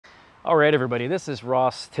All right, everybody, this is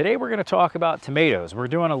Ross. Today we're going to talk about tomatoes. We're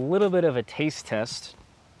doing a little bit of a taste test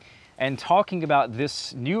and talking about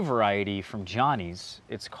this new variety from Johnny's.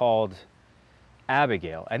 It's called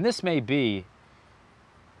Abigail, and this may be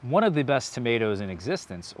one of the best tomatoes in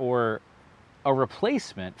existence, or a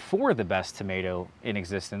replacement for the best tomato in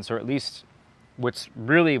existence, or at least what's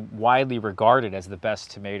really widely regarded as the best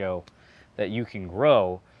tomato that you can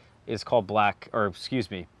grow is called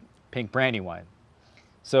pink brandywine.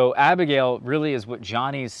 So Abigail really is what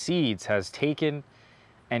Johnny's Seeds has taken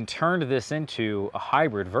and turned this into a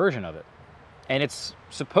hybrid version of it. And it's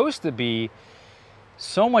supposed to be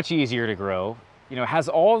so much easier to grow. You know, it has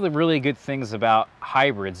all the really good things about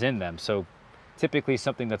hybrids in them. So typically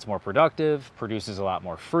something that's more productive, produces a lot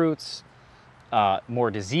more fruits,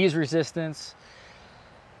 more disease resistance,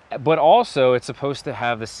 but also it's supposed to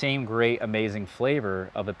have the same great, amazing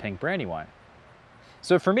flavor of a pink brandywine.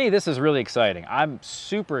 So for me, this is really exciting. I'm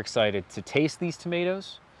super excited to taste these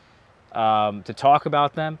tomatoes, to talk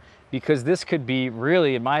about them, because this could be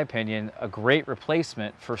really, in my opinion, a great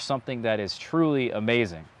replacement for something that is truly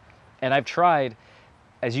amazing. And I've tried,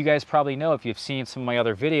 as you guys probably know, if you've seen some of my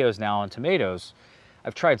other videos now on tomatoes,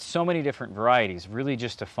 I've tried so many different varieties, really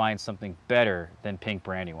just to find something better than pink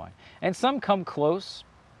brandywine. And some come close.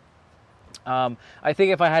 I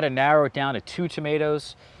think if I had to narrow it down to 2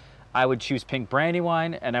 tomatoes, I would choose pink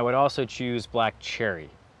brandywine, and I would also choose black cherry.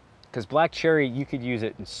 Because black cherry, you could use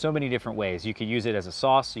it in so many different ways. You could use it as a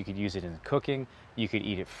sauce, you could use it in cooking, you could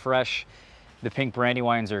eat it fresh. The pink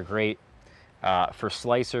brandywines are great for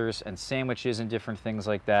slicers and sandwiches and different things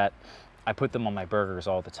like that. I put them on my burgers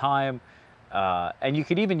all the time. And you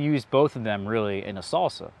could even use both of them really in a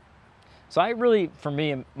salsa. So I really, for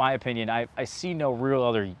me, in my opinion, I see no real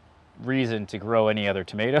other reason to grow any other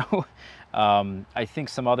tomato. I think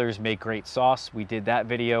some others make great sauce. We did that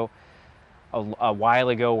video a while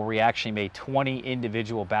ago where we actually made 20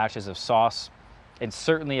 individual batches of sauce. And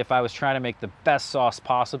certainly if I was trying to make the best sauce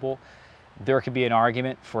possible, there could be an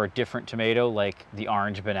argument for a different tomato, like the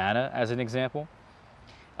orange banana as an example.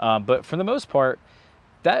 But for the most part,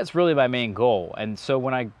 that's really my main goal. And so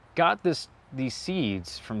when I got these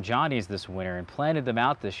seeds from Johnny's this winter and planted them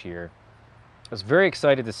out this year, I was very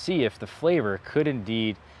excited to see if the flavor could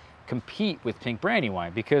indeed compete with pink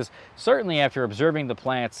brandywine, because certainly after observing the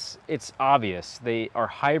plants, it's obvious. They are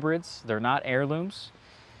hybrids, they're not heirlooms.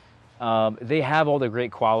 They have all the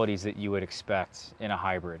great qualities that you would expect in a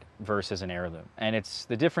hybrid versus an heirloom. And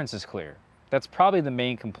the difference is clear. That's probably the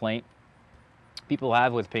main complaint people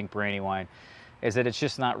have with pink brandywine, is that it's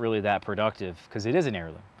just not really that productive because it is an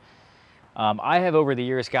heirloom. I have over the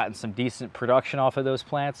years gotten some decent production off of those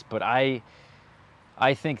plants, but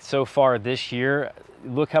I think so far this year,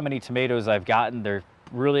 look how many tomatoes I've gotten. They're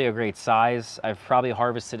really a great size. I've probably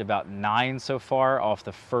harvested about 9 so far off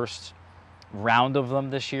the first round of them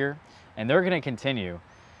this year. And they're gonna continue,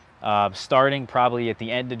 starting probably at the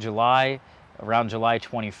end of July, around July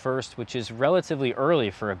 21st, which is relatively early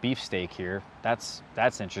for a beefsteak here. That's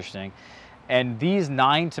interesting. And these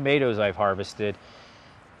 9 tomatoes I've harvested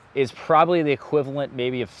is probably the equivalent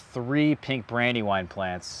maybe of 3 pink brandywine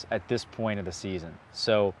plants at this point of the season.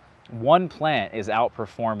 So 1 plant is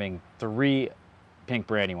outperforming 3 pink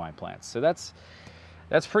brandywine plants. So that's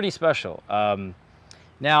pretty special.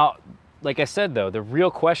 Now, like I said though, the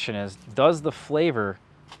real question is, does the flavor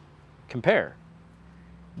compare?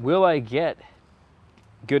 Will I get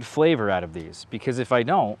good flavor out of these? Because if I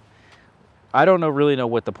don't really know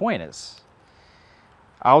what the point is.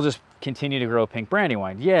 I'll just continue to grow pink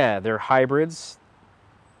brandywine. Yeah, they're hybrids.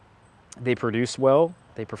 They produce well.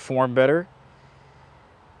 They perform better.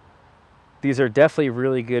 These are definitely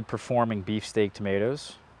really good performing beefsteak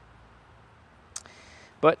tomatoes.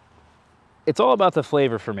 But it's all about the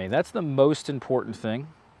flavor for me. That's the most important thing.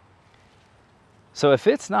 So if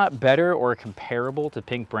it's not better or comparable to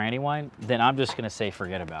pink brandywine, then I'm just going to say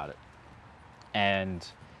forget about it. And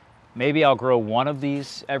maybe I'll grow 1 of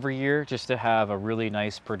these every year just to have a really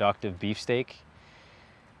nice productive beefsteak.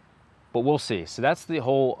 But we'll see. So that's the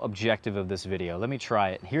whole objective of this video. Let me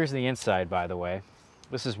try it. Here's the inside, by the way.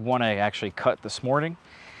 This is one I actually cut this morning.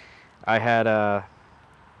 I had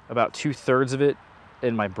about 2/3 of it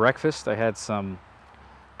in my breakfast. I had some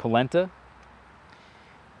polenta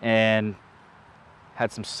and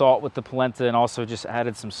had some salt with the polenta, and also just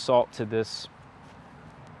added some salt to this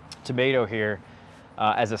tomato here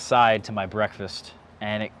as a side to my breakfast,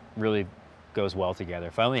 and it really goes well together.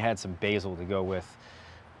 If I only had some basil to go with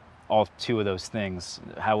all 2 of those things,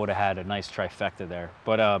 I would have had a nice trifecta there.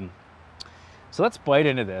 But so let's bite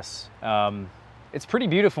into this. It's pretty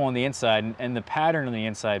beautiful on the inside, and the pattern on the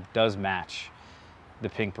inside does match the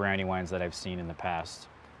pink brandywines that I've seen in the past.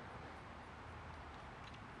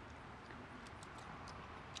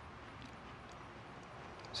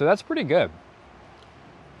 So that's pretty good.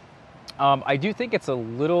 I do think it's a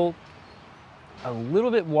little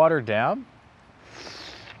bit watered down.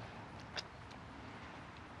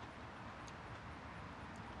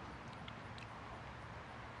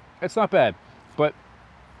 It's not bad, but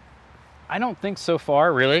I don't think so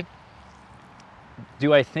far, really,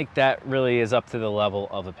 do I think that really is up to the level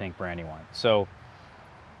of a pink brandy wine. So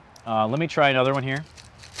let me try another one here.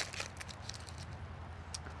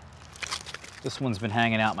 This one's been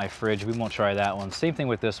hanging out in my fridge. We won't try that one. Same thing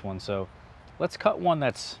with this one. So let's cut one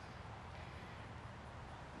that's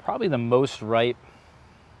probably the most ripe,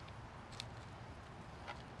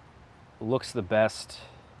 looks the best.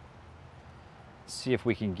 See if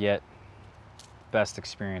we can get best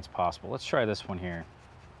experience possible. Let's try this one here.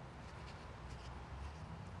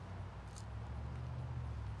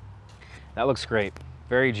 That looks great.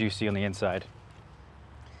 Very juicy on the inside.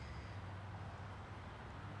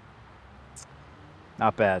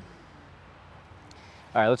 Not bad.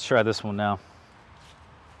 All right, let's try this one now.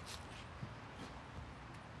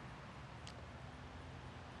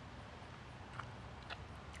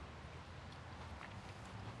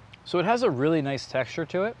 So it has a really nice texture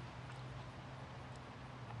to it.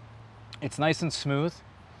 It's nice and smooth.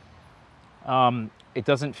 It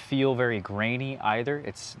doesn't feel very grainy either.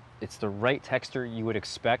 It's the right texture you would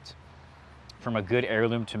expect from a good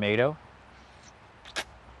heirloom tomato.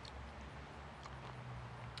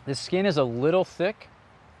 The skin is a little thick,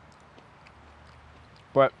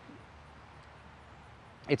 but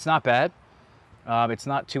it's not bad. It's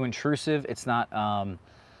not too intrusive. It's not,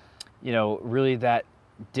 you know, really that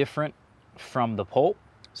different from the pulp.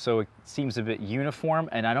 So it seems a bit uniform,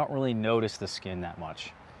 and I don't really notice the skin that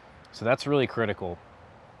much. So that's really critical.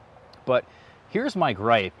 But here's my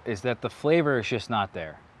gripe, is that the flavor is just not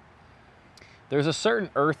there. There's a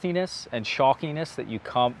certain earthiness and chalkiness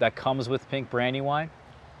that comes with pink brandy wine,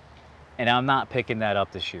 and I'm not picking that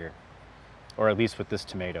up this year, or at least with this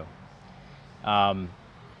tomato.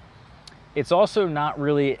 It's also not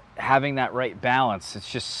really having that right balance. It's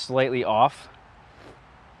just slightly off.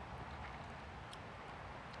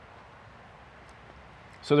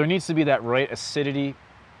 So there needs to be that right acidity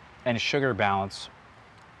and sugar balance.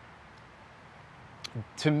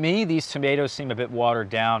 To me, these tomatoes seem a bit watered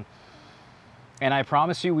down. And I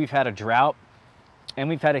promise you, we've had a drought and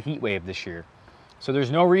we've had a heat wave this year. So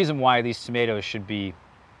there's no reason why these tomatoes should be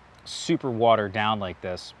super watered down like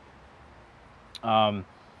this. I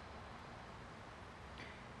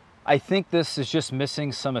think this is just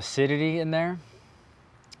missing some acidity in there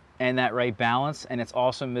and that right balance, and it's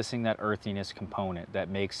also missing that earthiness component that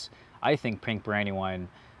makes, I think, pink brandy wine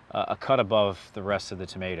a cut above the rest of the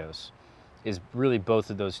tomatoes, is really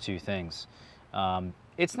both of those two things.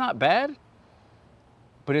 It's not bad,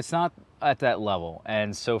 but it's not at that level.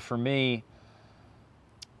 And so for me,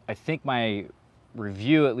 I think my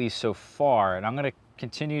review, at least so far, and I'm going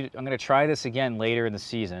to try this again later in the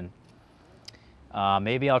season.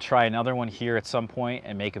 Maybe I'll try another one here at some point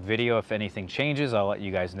and make a video. If anything changes, I'll let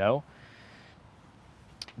you guys know.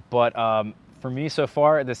 But for me so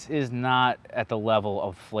far, this is not at the level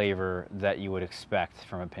of flavor that you would expect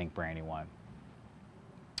from a pink brandy wine.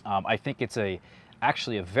 I think it's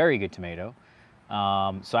actually a very good tomato.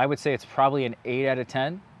 So I would say it's probably an 8 out of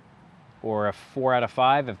 10 or a 4 out of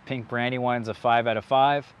 5. If pink brandy wine's a 5 out of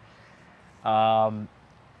 5.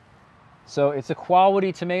 So it's a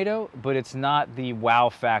quality tomato, but it's not the wow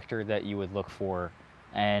factor that you would look for.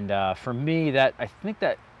 And for me, I think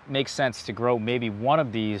that makes sense to grow maybe one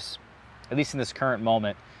of these, at least in this current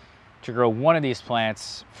moment, to grow one of these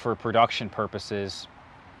plants for production purposes,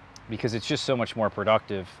 because it's just so much more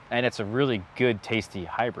productive, and it's a really good, tasty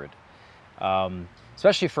hybrid.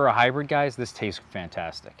 Especially for a hybrid, guys, this tastes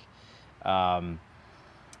fantastic. But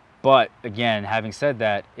again, having said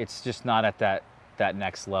that, it's just not at that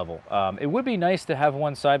next level. It would be nice to have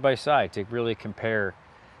one side by side to really compare,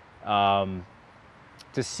 to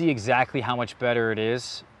see exactly how much better it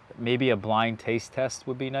is. Maybe a blind taste test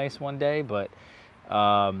would be nice one day, but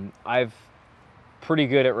I've pretty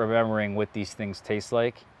good at remembering what these things taste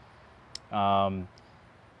like.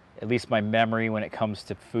 At least my memory when it comes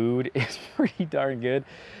to food is pretty darn good.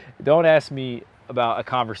 Don't ask me about a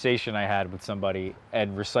conversation I had with somebody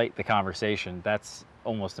and recite the conversation. That's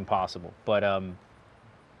almost impossible. But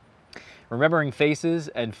remembering faces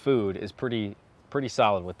and food is pretty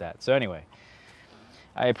solid with that. So anyway,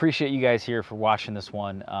 I appreciate you guys here for watching this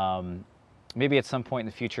one. Maybe at some point in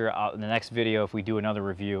the future, in the next video, if we do another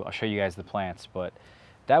review, I'll show you guys the plants. But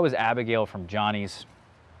that was Abigail from Johnny's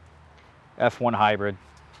F1 Hybrid.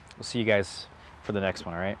 We'll see you guys for the next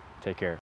one, all right? Take care.